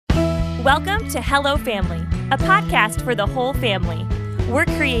Welcome to Hello Family, a podcast for the whole family. We're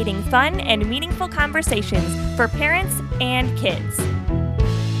creating fun and meaningful conversations for parents and kids.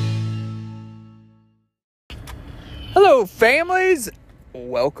 Hello, families!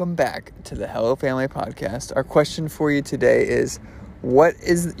 Welcome back to the Hello Family podcast. Our question for you today is, what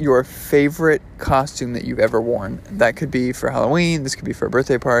is your favorite costume that you've ever worn? That could be for Halloween, this could be for a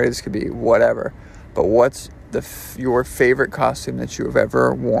birthday party, this could be whatever. But what's your favorite costume that you have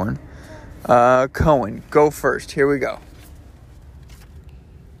ever worn? Cohen, go first. Here we go.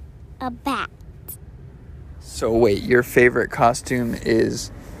 A bat. So wait, your favorite costume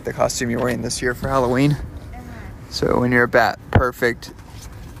is the costume you're wearing this year for Halloween? So when you're a bat, perfect.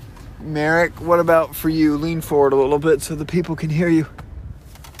 Merrick, what about for you? Lean forward a little bit so the people can hear you.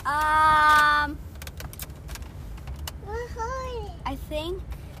 I think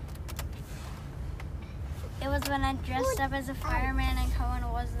it was when I dressed up as a fireman and Cohen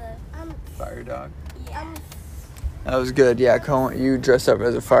was a Fire dog. yeah. That was good. Yeah, Cohen, you dressed up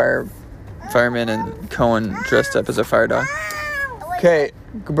as a fireman and Cohen dressed up as a fire dog. Okay,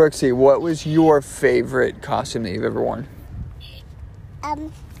 Brooksy, what was your favorite costume that you've ever worn?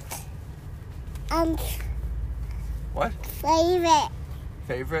 What?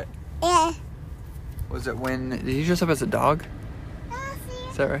 Favorite? Yeah. Was it did you dress up as a dog?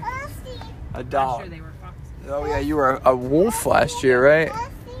 Is that right? A dog. I'm sure they were foxes. Oh yeah, you were a wolf last year, right?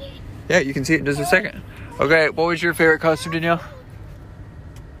 Yeah, you can see it in just a second. Okay, what was your favorite costume, Danielle?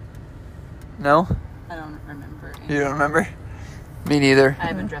 No? I don't remember. You don't remember? Me neither. I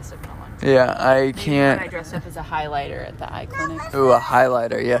haven't dressed up in a long time. Yeah, I Maybe can't. when I dressed up as a highlighter at the eye clinic. Ooh, a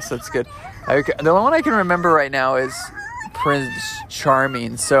highlighter. Yes, that's good. The only one I can remember right now is Prince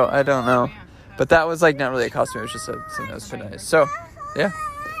Charming, so I don't know. But that was like not really a costume, it was just something that was so nice. So, yeah.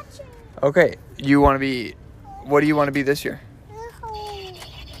 Okay, what do you want to be this year?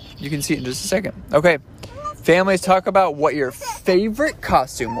 You can see it in just a second. Okay, families, talk about what your favorite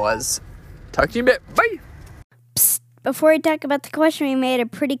costume was. Talk to you in a bit. Bye. Before we talk about the question, we made a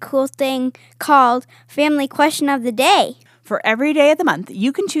pretty cool thing called Family Question of the Day. For every day of the month,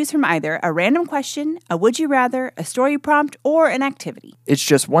 you can choose from either a random question, a would you rather, a story prompt, or an activity. It's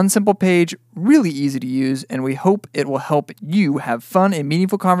just one simple page, really easy to use, and we hope it will help you have fun and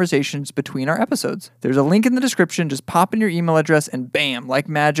meaningful conversations between our episodes. There's a link in the description. Just pop in your email address and bam, like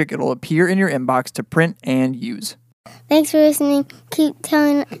magic, it'll appear in your inbox to print and use. Thanks for listening. Keep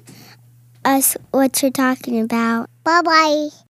telling us what you're talking about. Bye-bye.